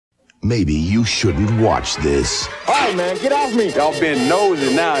Maybe you shouldn't watch this. All right, man, get off me. Y'all been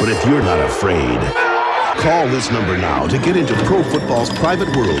nosing now. But if you're not afraid, call this number now to get into pro football's private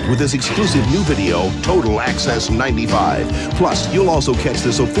world with this exclusive new video, Total Access 95. Plus, you'll also catch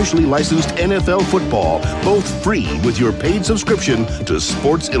this officially licensed NFL football, both free with your paid subscription to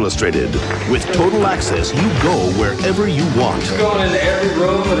Sports Illustrated. With Total Access, you go wherever you want. Going into every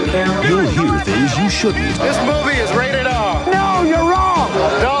room with a camera. You'll hear things you shouldn't. This movie is rated R. No, you're wrong.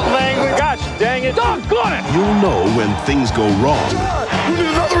 Adult language. Gosh, dang it. Doggone it. You'll know when things go wrong. We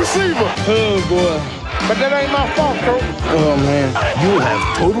need another receiver. Oh, boy. But that ain't my fault, Coach. Oh, man. You'll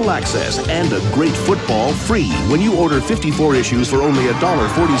have Total Access and a great football free when you order 54 issues for only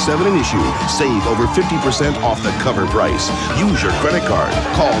 $1.47 an issue. Save over 50% off the cover price. Use your credit card.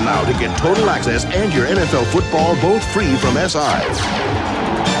 Call now to get Total Access and your NFL football both free from SI.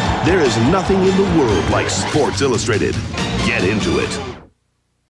 There is nothing in the world like Sports Illustrated. Get into it.